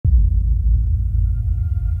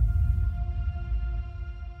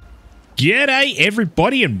G'day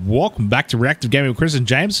everybody and welcome back to Reactive Gaming with Chris and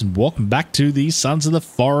James, and welcome back to the Sons of the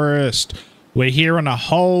Forest. We're here on a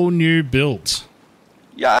whole new build.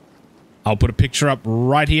 Yeah. I'll put a picture up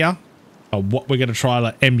right here of what we're going to try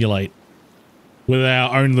to emulate with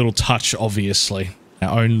our own little touch, obviously.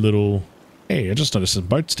 Our own little... Hey, I just noticed some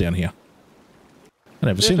boats down here. I've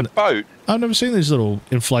never seen a boat. I've never seen these little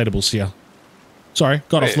inflatables here. Sorry,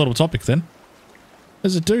 got off little topic then.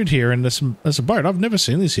 There's a dude here and there's a boat. I've never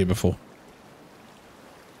seen these here before.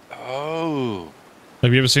 Oh.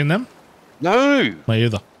 Have you ever seen them? No. Me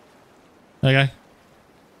either. Okay.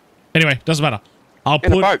 Anyway, doesn't matter. I'll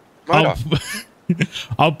put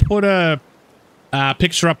a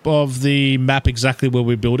picture up of the map exactly where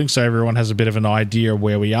we're building so everyone has a bit of an idea of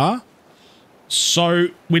where we are. So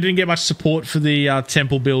we didn't get much support for the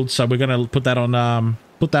temple build, so we're going to put that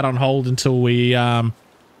on hold until we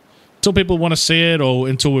until people want to see it or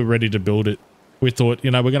until we're ready to build it. We thought,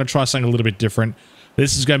 you know, we're going to try something a little bit different.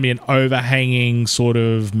 This is going to be an overhanging sort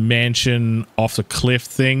of mansion off the cliff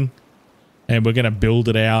thing, and we're going to build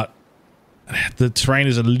it out. The terrain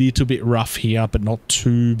is a little bit rough here, but not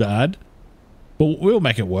too bad. But we'll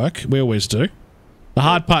make it work. We always do. The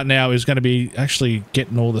hard part now is going to be actually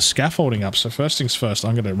getting all the scaffolding up. So first things first,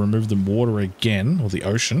 I'm going to remove the water again, or the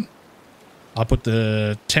ocean. I'll put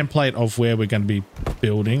the template of where we're going to be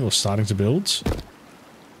building or starting to build.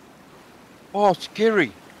 Oh,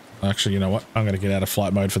 scary. Actually, you know what? I'm going to get out of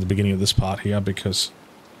flight mode for the beginning of this part here because...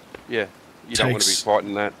 Yeah, you don't want to be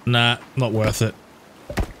fighting that. Nah, not worth it.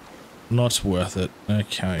 Not worth it.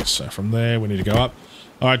 Okay, so from there, we need to go up.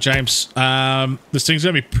 All right, James. This thing's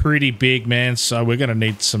going to be pretty big, man, so we're going to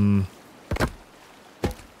need some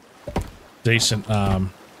decent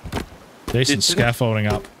scaffolding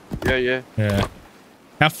up. Yeah.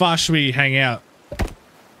 How far should we hang out?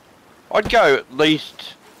 I'd go at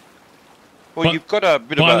least... Well, you've got a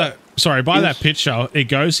bit of a... By that picture, it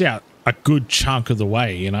goes out a good chunk of the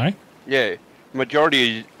way, you know? Yeah.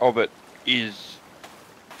 Majority of it is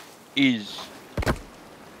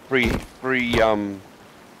free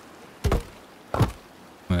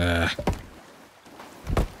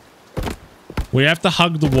We have to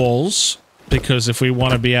hug the walls because if we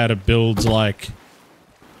want to be able to build like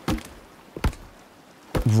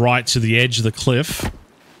right to the edge of the cliff,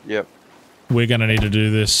 yep, we're going to need to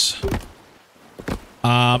do this.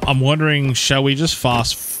 I'm wondering, shall we just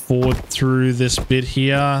fast forward through this bit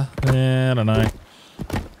here? I don't know.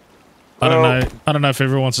 I don't know if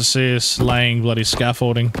everyone wants to see us laying bloody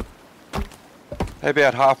scaffolding. How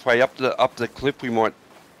about halfway up the cliff? We might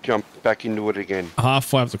jump back into it again.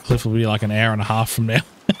 Halfway up the cliff will be like an hour and a half from now.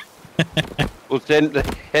 Well, then,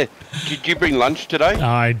 did you bring lunch today?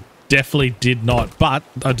 I definitely did not, but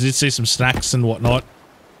I did see some snacks and whatnot.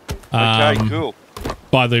 Okay, cool.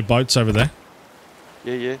 By the boats over there.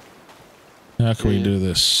 Yeah. How can we do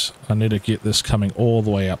this? I need to get this coming all the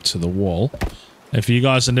way up to the wall. If you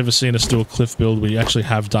guys have never seen us do a cliff build, we actually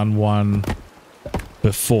have done one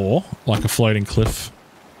before, like a floating cliff.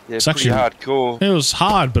 Yeah, it's actually hardcore. It was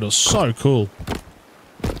hard, but it was so cool.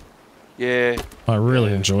 Yeah. I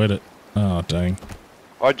really enjoyed it. Oh, dang.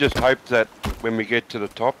 I just hope that when we get to the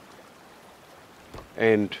top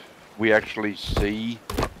and we actually see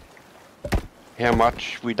how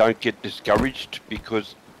much we don't get discouraged,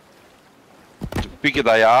 because the bigger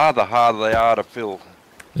they are, the harder they are to fill.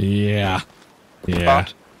 Yeah.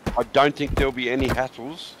 But I don't think there'll be any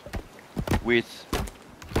hassles with...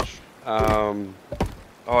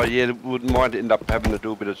 we might end up having to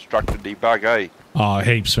do a bit of structure debug, eh? Oh,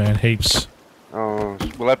 heaps, man, heaps. We'll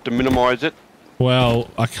have to minimise it. Well,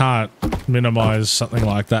 I can't minimise something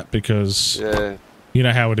like that because you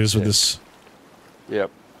know how it is with this. Yep.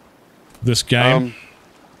 This game.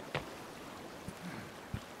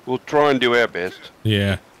 We'll try and do our best.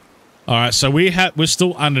 Yeah. All right, so we're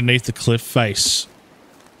still underneath the cliff face.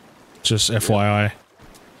 Just FYI.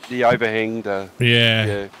 The overhang.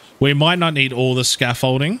 Yeah. We might not need all the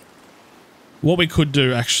scaffolding. What we could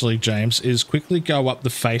do, actually, James, is quickly go up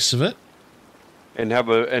the face of it. And have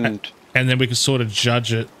a... And then we can sort of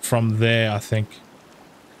judge it from there, I think.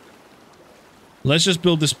 Let's just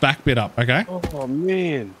build this back bit up, okay? Oh,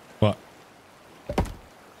 man. What?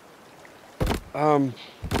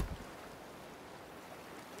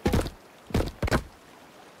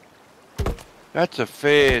 That's a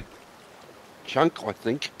fair chunk, I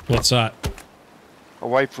think. What's that?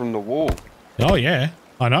 Away from the wall. Oh, yeah.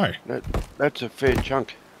 I know. That's a fair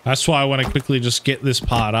chunk. That's why I want to quickly just get this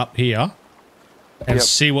part up here and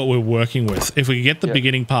see what we're working with. If we get the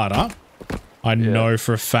beginning part up, I know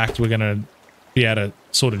for a fact we're going to be able to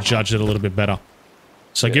sort of judge it a little bit better.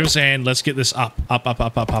 So give us a hand. Let's get this up.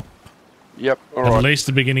 Yep. All right. At least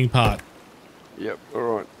the beginning part. Yep,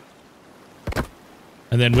 alright.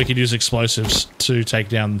 And then we could use explosives to take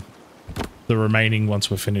down the remaining once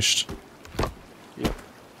we're finished. Yep.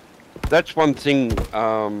 That's one thing,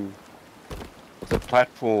 the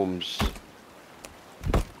platforms,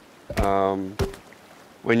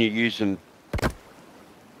 when you're using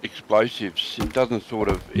explosives, it doesn't sort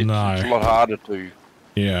of, it's a lot harder to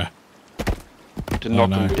knock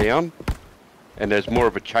them down, and there's more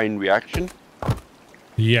of a chain reaction.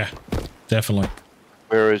 Yeah, definitely.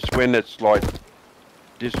 Whereas when it's like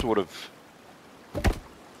this sort of,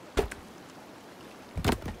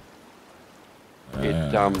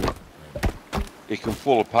 it can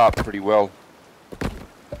fall apart pretty well.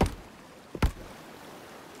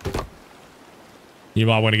 You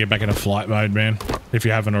might want to get back into flight mode, man, if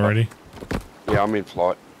you haven't already. Yeah, I'm in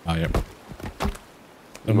flight. Oh, yep.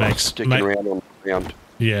 I'm not sticking around on the ground.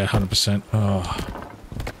 Yeah, 100%. Oh.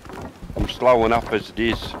 I'm slow enough as it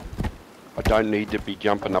is. I don't need to be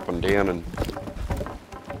jumping up and down and...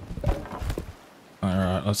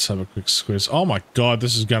 Alright, let's have a quick squeeze. Oh my god,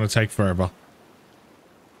 this is going to take forever.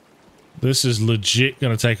 This is legit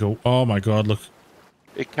going to take a... Oh my god, look.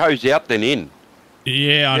 It goes out then in.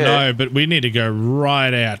 Yeah, I know, but we need to go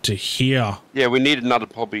right out to here. Yeah, we need another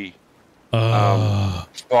probably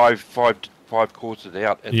five courses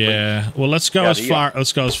out. At least. Well, let's go as far.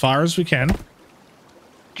 Let's go as far as we can.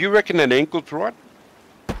 Do you reckon that angle's right?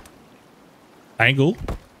 Angle?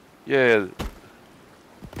 Yeah.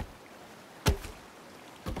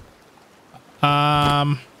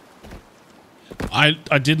 I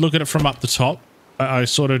did look at it from up the top. I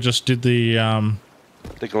sort of just did the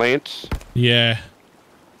glance. Yeah.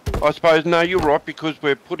 I suppose no, you're right because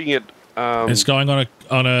we're putting it. It's going on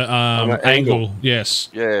an angle. Yes.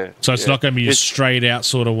 Yeah. So it's not going to be a straight out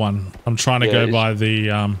sort of one. I'm trying to go by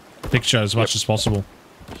the picture as much as possible.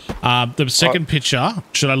 The second picture.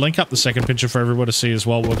 Should I link up the second picture for everyone to see as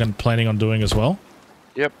well? What we're planning on doing as well.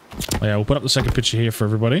 Yep. Yeah, we'll put up the second picture here for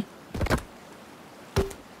everybody.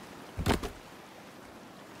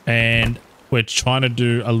 And we're trying to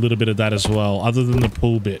do a little bit of that as well, other than the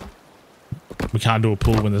pool bit. We can't do a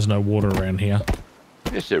pool when there's no water around here.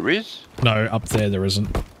 Yes, there is. No, up there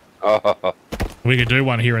isn't. Oh. We could do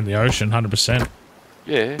one here in the ocean, 100%.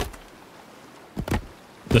 Yeah.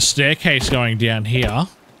 The staircase going down here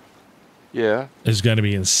is going to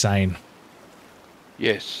be insane.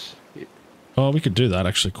 Yes. Oh, we could do that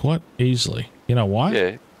actually quite easily. You know why?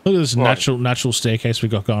 Yeah. Look at this natural staircase we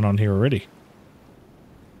got going on here already.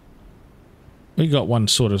 We got one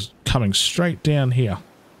sort of coming straight down here.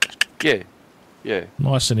 Yeah. Yeah.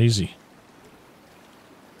 Nice and easy.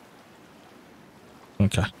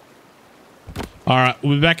 Okay. All right,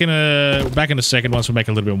 we'll be back in a second once we make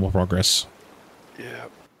a little bit more progress. Yeah.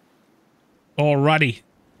 Alrighty.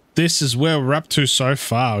 This is where we're up to so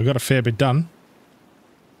far. We've got a fair bit done.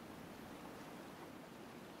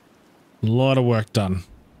 A lot of work done.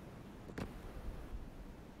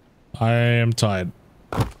 I am tired.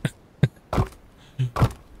 How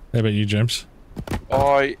about you, James?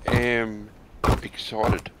 I am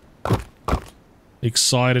excited.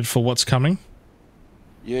 Excited for what's coming?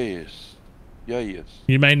 Yes. Yeah, yes.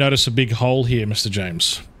 You may notice a big hole here, Mr.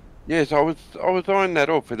 James. Yes, I was eyeing that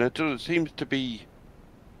off, and it seems to be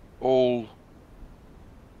all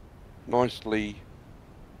nicely.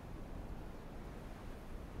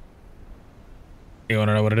 You want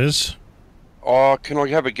to know what it is? Oh, can I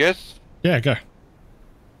have a guess? Yeah, go.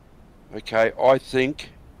 Okay, I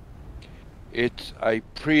think it's a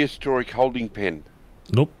prehistoric holding pen.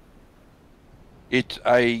 Nope. It's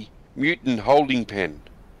a mutant holding pen.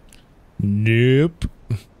 Nope.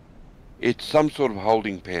 It's some sort of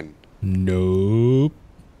holding pen. Nope.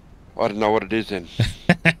 I don't know what it is then.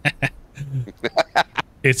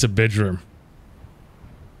 It's a bedroom.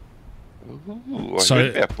 Ooh, I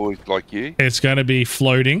heard about boys like you. It's going to be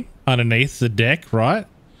floating underneath the deck, right?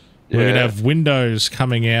 Yeah. We're going to have windows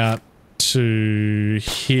coming out to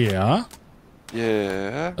here.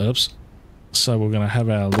 Yeah. Oops. So we're going to have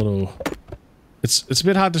our little... It's a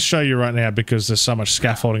bit hard to show you right now because there's so much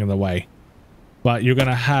scaffolding in the way. But you're going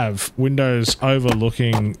to have windows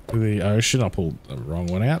overlooking the ocean. I pulled the wrong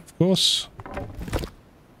one out, of course.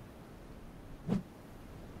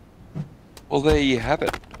 Well, there you have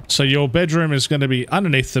it. So your bedroom is going to be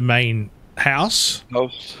underneath the main house.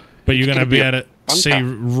 But you're going to be able to see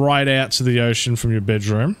right out to the ocean from your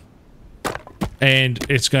bedroom. And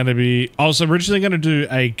it's going to be... I was originally going to do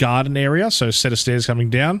a garden area, so a set of stairs coming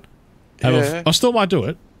down. I still might do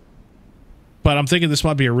it. But I'm thinking this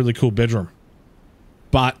might be a really cool bedroom.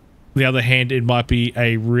 But, on the other hand, it might be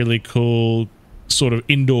a really cool sort of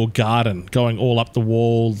indoor garden going all up the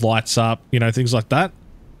wall, lights up, you know, things like that.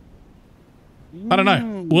 I don't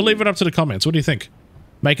know. We'll leave it up to the comments. What do you think?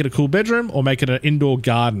 Make it a cool bedroom or make it an indoor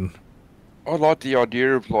garden? I like the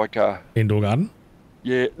idea of like a... Indoor garden?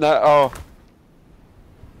 Yeah, no, oh.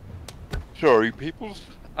 Sorry, people.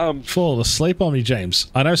 Fall asleep on me, James.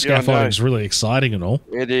 I know scaffolding is really exciting and all.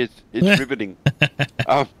 It is. It's riveting.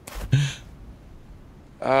 I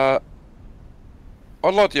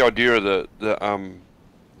like the idea of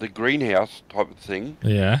the greenhouse type of thing.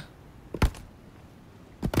 Yeah.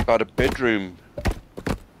 But a bedroom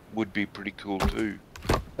would be pretty cool too.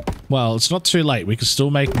 Well, it's not too late. We can still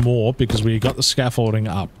make more because we got the scaffolding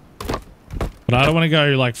up. But I don't want to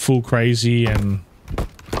go like full crazy and...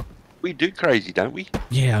 We do crazy, don't we?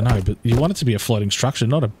 Yeah, I know, but you want it to be a floating structure,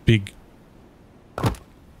 not a big...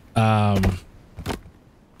 I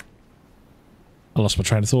lost my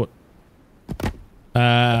train of thought.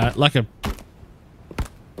 Like a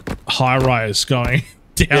high-rise going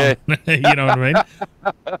down. Yeah. You know what I mean?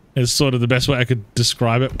 It's sort of the best way I could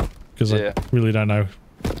describe it, because I really don't know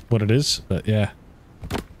what it is, but yeah.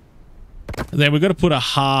 Then we've got to put a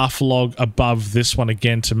half log above this one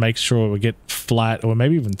again to make sure we get flat, or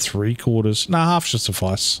maybe even 3/4. Nah, half should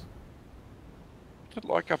suffice. What's it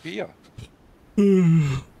like up here?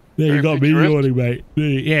 There you got me yawning, mate.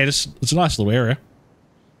 Yeah, it's a nice little area.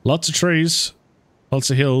 Lots of trees, lots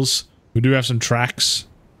of hills. We do have some tracks.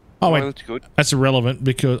 Oh wait, that's good. That's irrelevant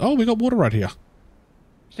because we got water right here.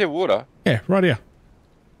 Is there water? Yeah, right here.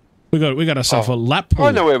 We got ourselves a lap pool.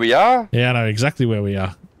 I know where we are. Yeah, I know exactly where we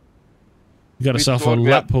are. We got ourselves a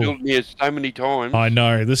lap pool. Building here so many times. I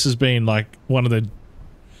know this has been like one of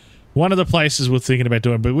the places we're thinking about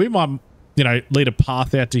doing, but we might, you know, lead a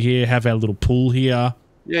path out to here, have our little pool here.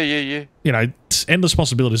 Yeah. You know, it's endless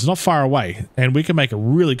possibilities. It's not far away, and we can make a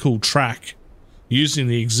really cool track using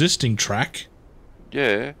the existing track.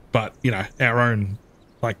 Yeah. But you know, our own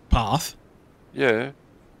like path. Yeah.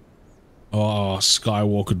 Oh,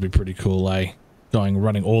 skywalk would be pretty cool, eh?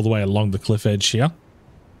 Running all the way along the cliff edge here.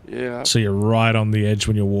 Yeah. So you're right on the edge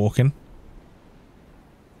when you're walking.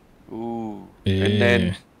 Ooh. Yeah. And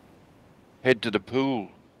then head to the pool.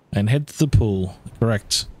 And head to the pool.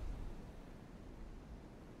 Correct.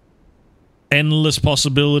 Endless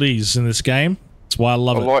possibilities in this game. That's why I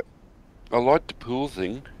love it. I like the pool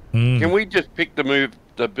thing. Can we just pick the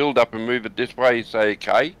build up and move it this way, say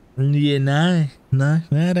okay? Yeah, no,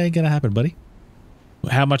 that ain't gonna happen, buddy.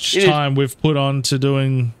 How much time we've put on to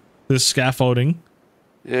doing this scaffolding?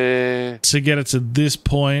 Yeah. To get it to this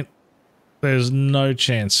point, there's no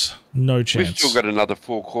chance. No chance. We've still got another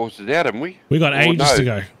 4 courses out, haven't we? We got ages to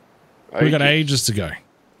go. We got ages to go.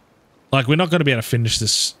 Like, we're not going to be able to finish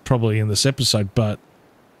this probably in this episode, but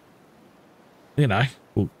you know,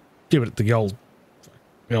 we'll give it the old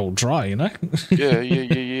try, you know?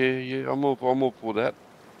 Yeah. I'm all for that.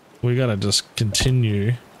 We got to just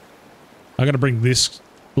continue. I got to bring this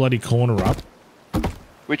bloody corner up.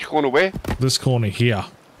 Which corner where? This corner here.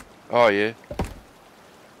 Oh, yeah.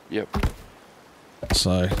 Yep.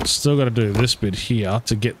 So, still got to do this bit here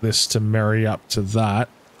to get this to marry up to that.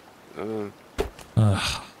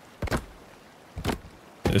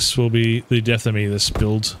 This will be the death of me, this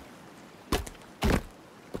build.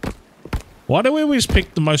 Why do we always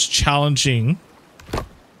pick the most challenging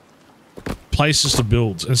places to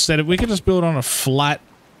build? Instead of, we could just build on a flat,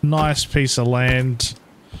 nice piece of land.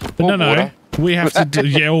 But no. We have to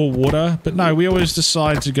do, or water. But no, we always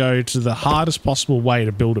decide to go to the hardest possible way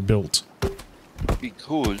to build a build.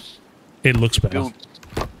 Because it looks better.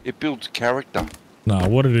 It builds character. No,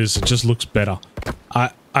 what it is, it just looks better.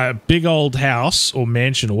 A big old house or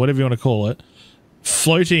mansion or whatever you want to call it,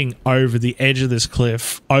 floating over the edge of this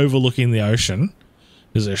cliff, overlooking the ocean,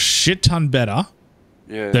 is a shit ton better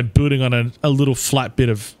than building on a little flat bit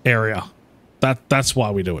of area. That's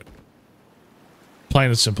why we do it. Plain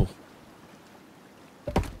and simple.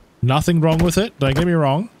 Nothing wrong with it, don't get me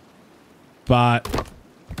wrong, but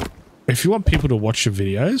if you want people to watch your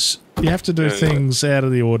videos, you have to do things out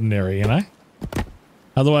of the ordinary, you know?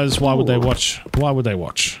 Otherwise, why would they watch? Why would they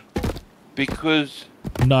watch? Because...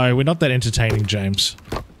 No, we're not that entertaining, James.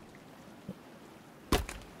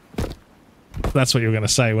 That's what you were going to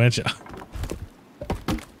say, weren't you?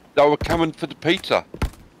 They were coming for the pizza.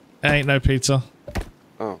 Ain't no pizza.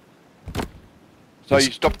 Oh. So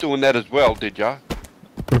you stopped doing that as well, did ya?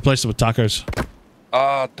 Replaced it with tacos.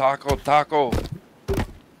 Ah, taco.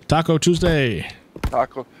 Taco Tuesday.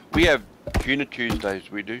 Taco. We have tuna Tuesdays,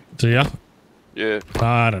 we do. Do ya? Yeah.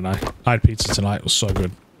 I don't know. I had pizza tonight. It was so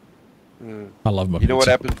good. I love my pizza. You know what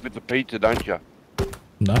happens with the pizza, don't you?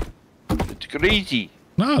 No. It's greasy.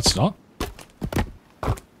 No, it's not.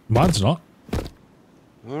 Mine's not.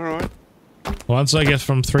 All right. Once I get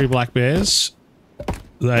from 3 black bears,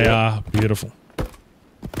 they are beautiful.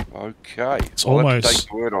 Okay. It's I'll have to almost,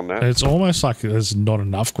 take your word on that. it's almost like there's not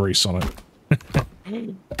enough grease on it.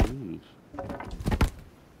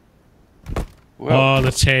 Well, Oh, the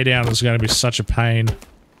teardown is going to be such a pain.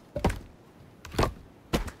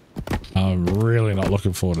 I'm really not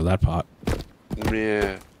looking forward to that part.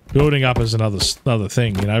 yeah. Building up is another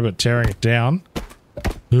thing, you know, but tearing it down,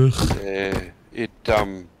 ugh, Yeah.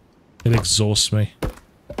 It exhausts me.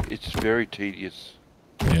 it's very tedious.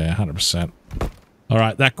 Yeah, 100%. All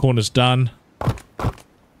right, that corner's done.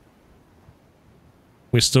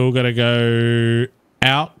 We're still got to go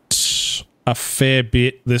out a fair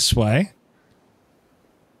bit this way.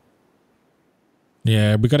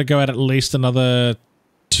 Yeah, we got to go out at least another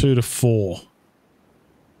 2 to 4.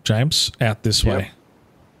 James, out this way.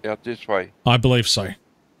 Out this way. I believe so.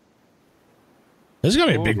 There's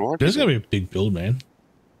gonna be a big. Alrighty There's gonna then. be a big build, man.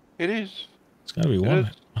 It is. It's gonna be It one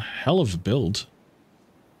is. hell of a build.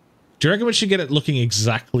 Do you reckon we should get it looking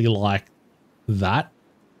exactly like that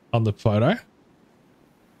on the photo?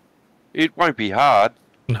 It won't be hard.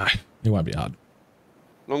 No, it won't be hard.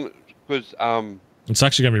 Long because It's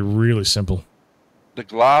actually gonna be really simple. the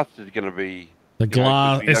glass is going to be The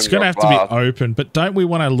glass. It's gonna have to be open, but don't we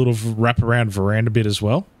want a little wraparound veranda bit as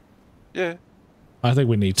well? Yeah. I think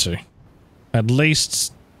we need to. At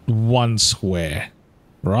least one square,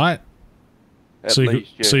 right? At so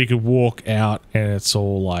least, yeah. So you could walk out and it's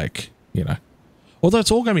all like, you know. Although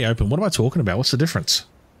it's all going to be open. What am I talking about? What's the difference?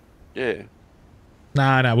 Yeah.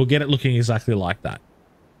 No, we'll get it looking exactly like that.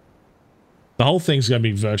 The whole thing's going to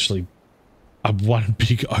be virtually a one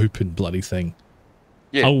big open bloody thing.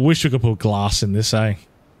 Yeah. I wish we could put glass in this, eh?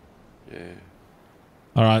 Yeah.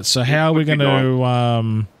 All right, so how are we going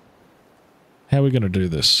to do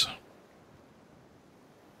this?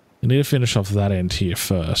 We need to finish off that end here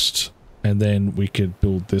first, and then we could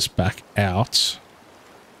build this back out.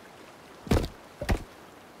 I'm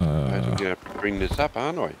going to have to bring this up,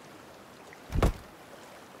 aren't I? I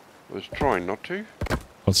was trying not to.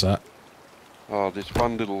 What's that? Oh, this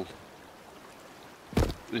one little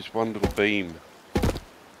beam.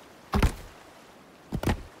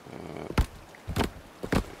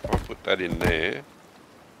 If I put that in there,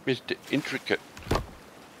 Mr. Intricate.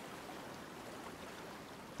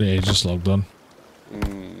 Yeah, you just logged on.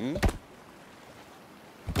 Mm-hmm.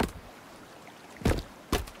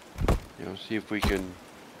 Now see if we can.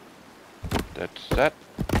 That's that.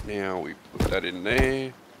 Now we put that in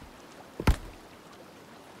there.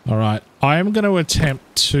 All right, I am going to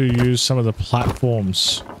attempt to use some of the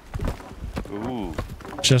platforms. Ooh.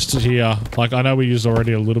 Just here. Like, I know we used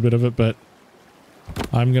already a little bit of it, but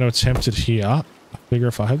I'm going to attempt it here. I figure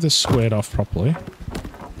if I have this squared off properly.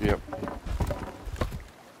 Yep.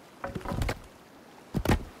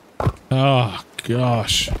 Oh,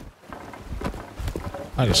 gosh.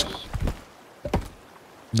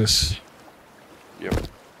 This Yep.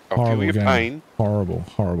 I feel horrible your game. pain.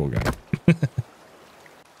 Horrible game.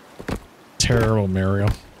 Terrible, Mario.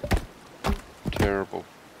 Terrible.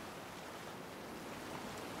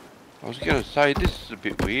 I was going to say this is a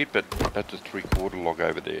bit weird, but that's a 3/4 log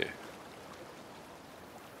over there.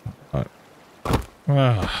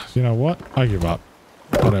 You know what? I give up.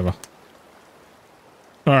 Whatever.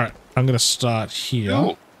 Alright, I'm going to start here.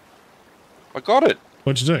 Cool. I got it.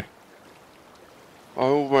 What'd you do? I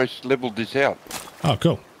almost leveled this out. Oh,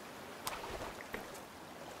 cool.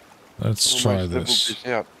 Let's try Almost leveled this. this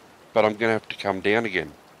out. But I'm going to have to come down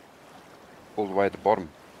again. All the way at the bottom.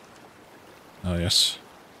 Oh, yes.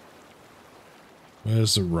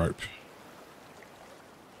 Where's the rope?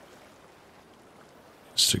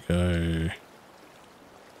 It's to go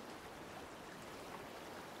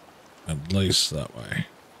at least that way.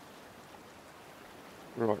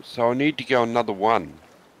 Right, so I need to go another one.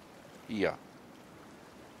 Here.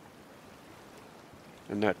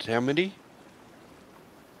 And that's how many?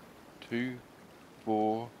 2,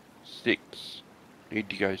 4, 6. Need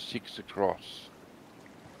to go 6 across.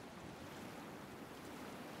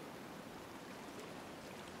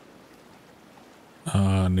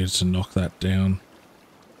 I need to knock that down.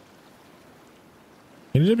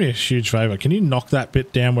 Can you do me a huge favour? Can you knock that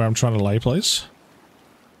bit down where I'm trying to lay, please?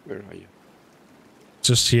 Where are you?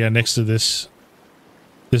 Just here next to this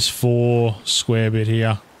 4 square bit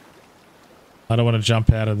here. I don't want to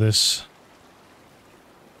jump out of this.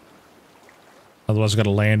 Otherwise I've got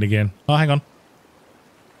to land again. Oh, hang on.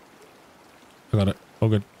 I got it. All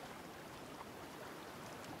good.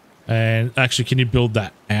 And actually, can you build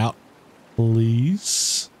that out,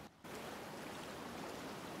 please?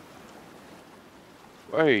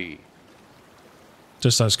 Hey.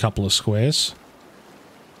 Just those couple of squares.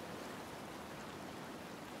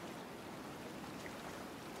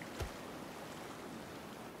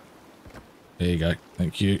 There you go.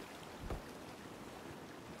 Thank you.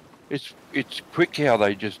 It's quick how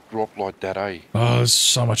they just drop like that, eh? Oh, it's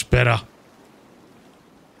so much better.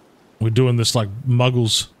 We're doing this like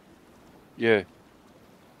muggles. Yeah.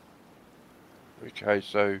 Okay,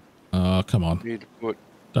 so. Oh, come on. Need to put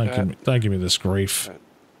Don't give me this grief.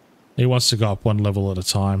 He wants to go up one level at a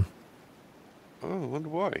time. Oh, I wonder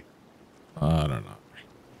why. I don't know.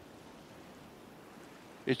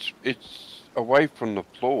 It's away from the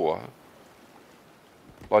floor,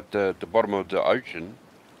 like the bottom of the ocean.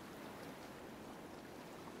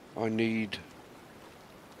 Do I need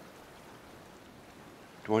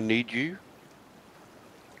you?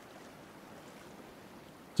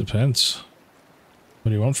 Depends. What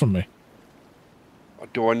do you want from me?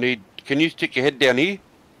 Can you stick your head down here?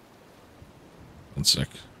 1 sec.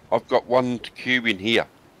 I've got 1 cube in here.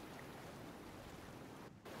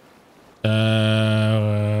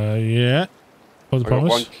 Yeah. What's the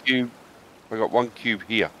promise? I got 1 cube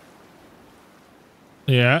here.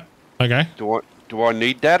 Yeah. Okay. Do I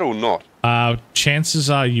need that or not? Chances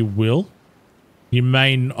are you will. You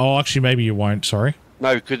may. Oh, actually, maybe you won't. Sorry.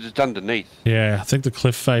 No, because it's underneath. Yeah, I think the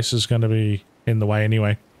cliff face is going to be in the way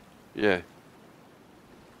anyway. Yeah.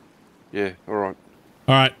 Yeah. All right.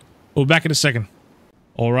 All right. We'll be back in a second.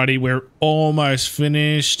 Alrighty, we're almost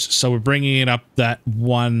finished. So we're bringing it up that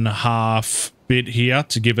 1/2 bit here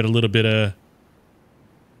to give it a little bit of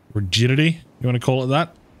rigidity. You want to call it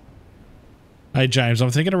that? Hey, James,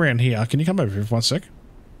 I'm thinking around here. Can you come over here for 1 sec?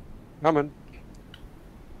 Coming.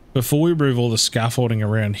 Before we remove all the scaffolding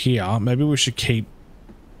around here, maybe we should keep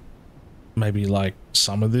maybe like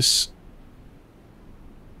some of this.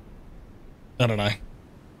 I don't know.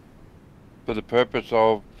 For the purpose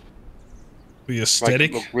of the aesthetic.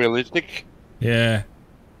 Make it look realistic. Yeah.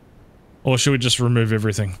 Or should we just remove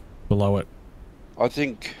everything below it? I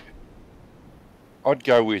think I'd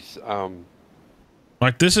go with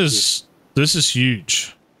like this is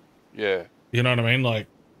huge. Yeah. You know what I mean? Like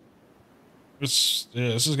this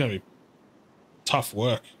is gonna be tough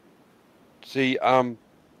work. See,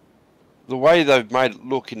 the way they've made it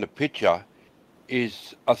look in the picture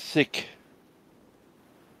is a thick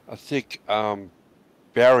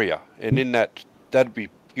barrier, and in that'd be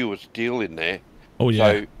pure steel in there. Oh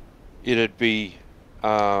yeah. So it'd be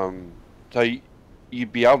so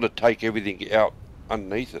you'd be able to take everything out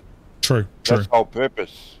underneath it. True. That's the whole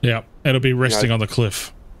purpose. Yeah, it'll be resting on the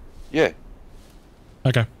cliff. Yeah.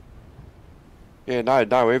 Okay. Yeah,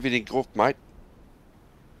 no, everything off, mate.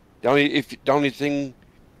 The only thing,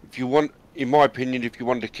 if you want, in my opinion, if you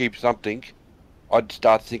wanted to keep something, I'd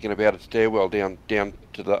start thinking about a stairwell down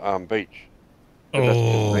to the beach.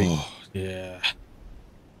 Oh, yeah.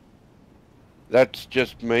 That's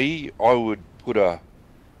just me. I would put a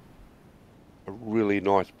really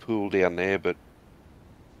nice pool down there, but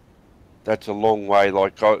that's a long way.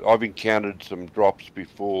 Like I've encountered some drops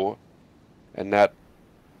before, and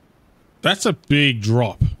that's a big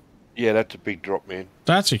drop. Yeah, that's a big drop, man.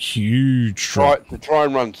 That's a huge drop. To try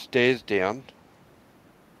and run stairs down.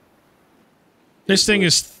 This thing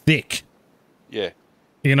is thick. Yeah.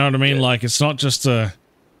 You know what I mean? Yeah. Like, it's not just a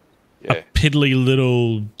piddly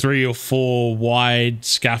little 3 or 4 wide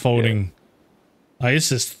scaffolding. Yeah. Like,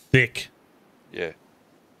 this is thick. Yeah.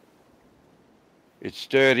 It's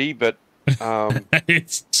sturdy, but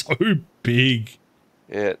it's so big.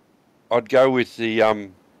 Yeah. I'd go with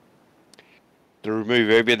the to remove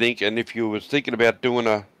everything, and if you was thinking about doing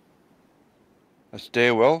a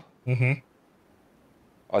stairwell,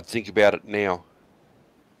 I'd think about it now.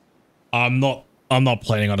 I'm not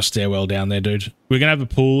planning on a stairwell down there, dude. We're gonna have a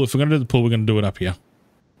pool. If we're gonna do the pool, we're gonna do it up here.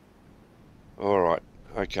 All right.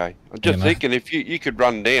 Okay. I'm just thinking if you could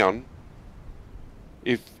run down,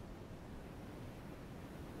 if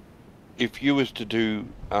you was to do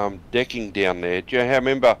decking down there, do you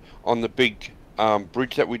remember on the big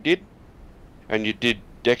bridge that we did, and you did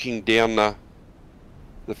decking down the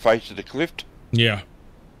face of the cliff? Yeah.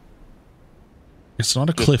 It's not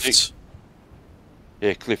a cliff.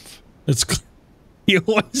 Yeah, cliff. It's you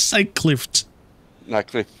always say cliffed. No,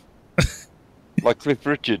 cliff. Like Cliff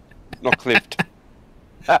Richard, not cliffed.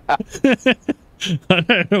 I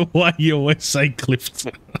don't know why you always say cliffed.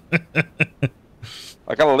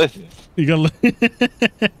 I got a lift. You got a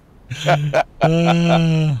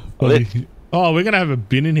lift. Oh, we're gonna have a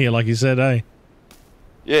bin in here, like you said, eh?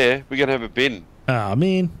 Yeah, we're gonna have a bin. Ah,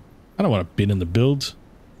 man, I don't want a bin in the build.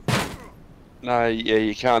 No, yeah,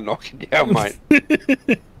 you can't knock it down, mate.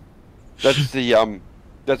 That's the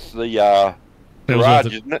garage,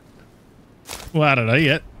 isn't it? Well, I don't know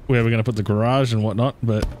yet where we're going to put the garage and whatnot,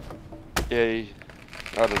 but yeah,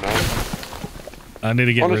 I don't know. I need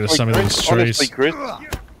to get rid of some of these trees. Honestly, Chris,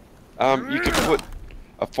 You could put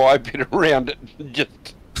a fire pit around it and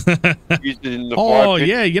just use it in the fire pit. Oh,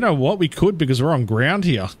 yeah, you know what? We could because we're on ground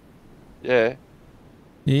here. Yeah.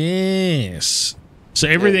 Yes. So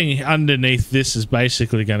everything underneath this is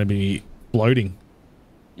basically going to be floating.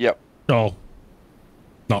 Yep. Oh,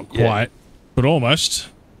 not quite, but almost.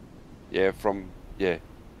 Yeah, from here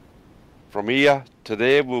to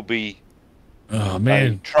there will be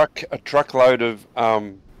a truckload of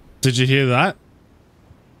Did you hear that?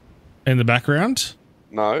 In the background?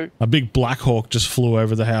 No. A big Black Hawk just flew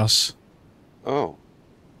over the house. Oh.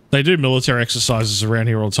 They do military exercises around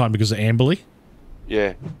here all the time because of Amberley.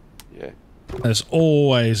 Yeah. Yeah. There's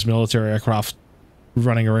always military aircraft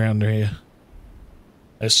running around here.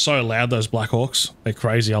 They're so loud, those Black Hawks. They're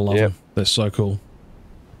crazy. I love them. They're so cool.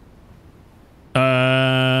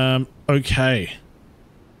 Okay.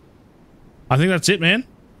 I think that's it, man.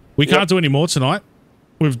 We can't do any more tonight.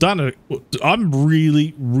 We've done it. I'm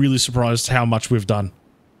really, really surprised how much we've done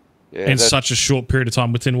in such a short period of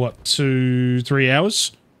time. Within what, 2-3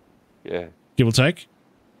 hours? Yeah. Give or take.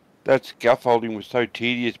 That scaffolding was so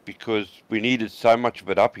tedious because we needed so much of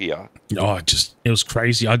it up here. Oh, it was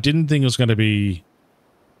crazy. I didn't think it was going to be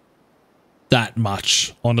that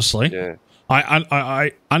much, honestly. Yeah.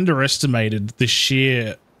 I underestimated the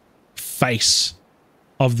sheer face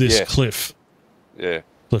of this cliff. Yeah.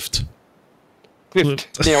 Cliffed. Now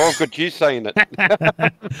I've got you saying it.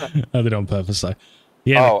 I did it on purpose, though.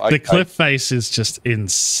 Yeah, the cliff face is just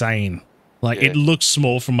insane. Like, it looks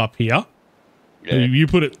small from up here. Yeah. You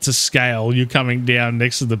put it to scale, you're coming down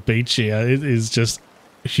next to the beach here. It is just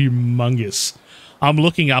humongous. I'm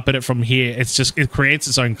looking up at it from here. It creates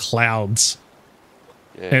its own clouds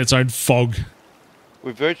and its own fog.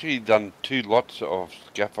 We've virtually done 2 lots of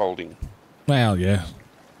scaffolding. Well, yeah.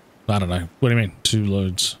 I don't know. What do you mean, 2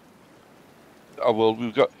 loads? Oh,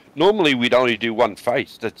 well, normally we'd only do 1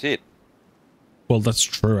 face. That's it. Well, that's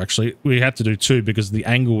true, actually. We had to do 2 because of the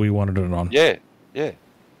angle we wanted it on. Yeah, yeah.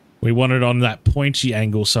 We want it on that pointy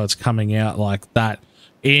angle so it's coming out like that.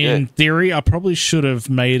 In theory, I probably should have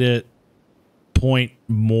made it point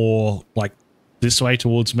more like this way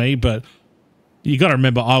towards me, but you got to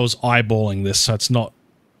remember I was eyeballing this, so it's not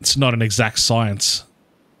an exact science.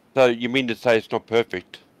 So you mean to say it's not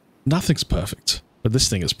perfect? Nothing's perfect, but this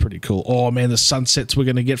thing is pretty cool. Oh, man, the sunsets we're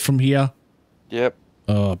going to get from here. Yep.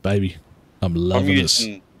 Oh, baby. I'm loving this.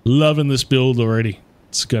 Loving this build already.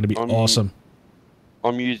 It's going to be awesome.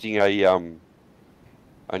 I'm using a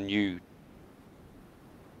new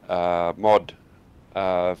mod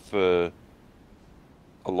for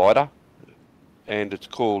a lighter, and it's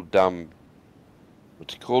called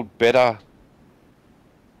what's it called? Better.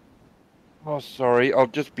 Oh, sorry, I'll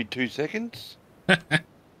just be 2 seconds. Get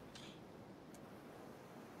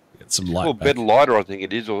some light. Called Better Lighter, I think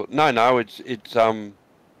it is, or no, it's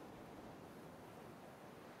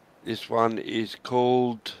this one is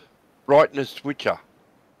called Brightness Switcher.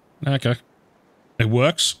 Okay. It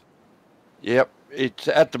works? Yep. It's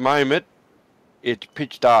at the moment, it's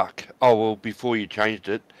pitch dark. Oh, well, before you changed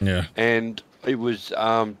it. Yeah. And it was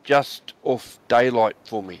just off daylight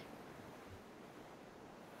for me.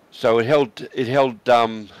 So it held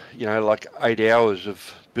you know, like 8 hours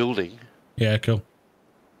of building. Yeah, cool.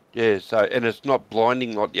 Yeah, so, and it's not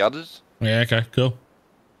blinding like the others. Yeah, okay, cool.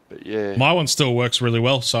 But yeah. My one still works really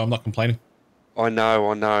well, so I'm not complaining. I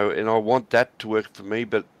know, and I want that to work for me,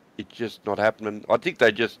 but it's just not happening. I think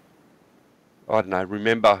they just, I don't know,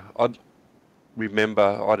 remember, I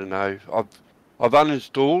don't know, I've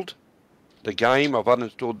uninstalled the game, I've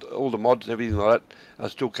uninstalled all the mods and everything like that, I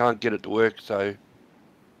still can't get it to work, so.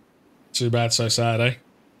 Too bad, so sad, eh?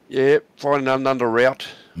 Yeah, find another route,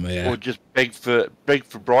 or just beg for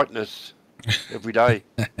brightness every day,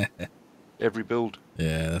 every build.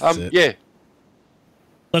 Yeah, that's it. Yeah.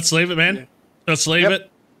 Let's leave it, man. Yeah. Let's leave it.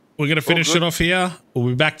 We're going to finish it off here. We'll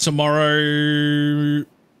be back tomorrow.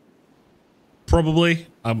 Probably.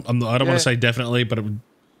 I don't want to say definitely, but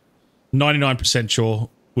 99% sure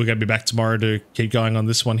we're going to be back tomorrow to keep going on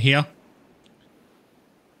this one here.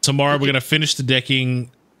 Tomorrow we're going to finish the decking,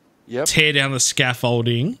 tear down the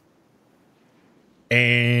scaffolding,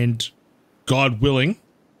 and God willing,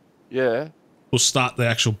 we'll start the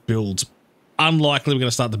actual build. Unlikely we're going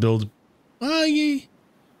to start the build. I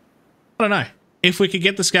don't know. If we could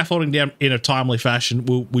get the scaffolding down in a timely fashion,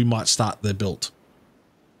 we might start the build.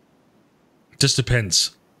 Just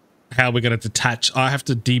depends how we're going to detach. I have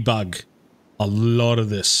to debug a lot of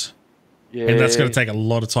this. Yeah. And that's going to take a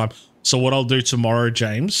lot of time. So what I'll do tomorrow,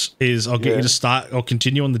 James, is I'll get you to start or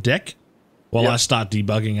continue on the deck while I start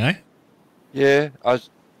debugging, eh? Yeah. All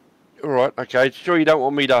right. Okay. Sure you don't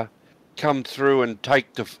want me to come through and take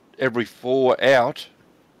every 4 out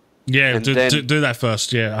Yeah, And do then- do that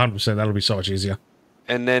first. Yeah, 100%. That'll be so much easier.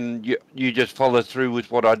 And then you just follow through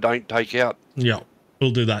with what I don't take out. Yeah,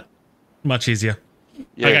 we'll do that. Much easier.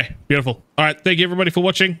 Yeah. Okay, beautiful. All right, thank you everybody for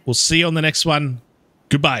watching. We'll see you on the next one.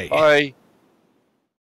 Goodbye. Bye.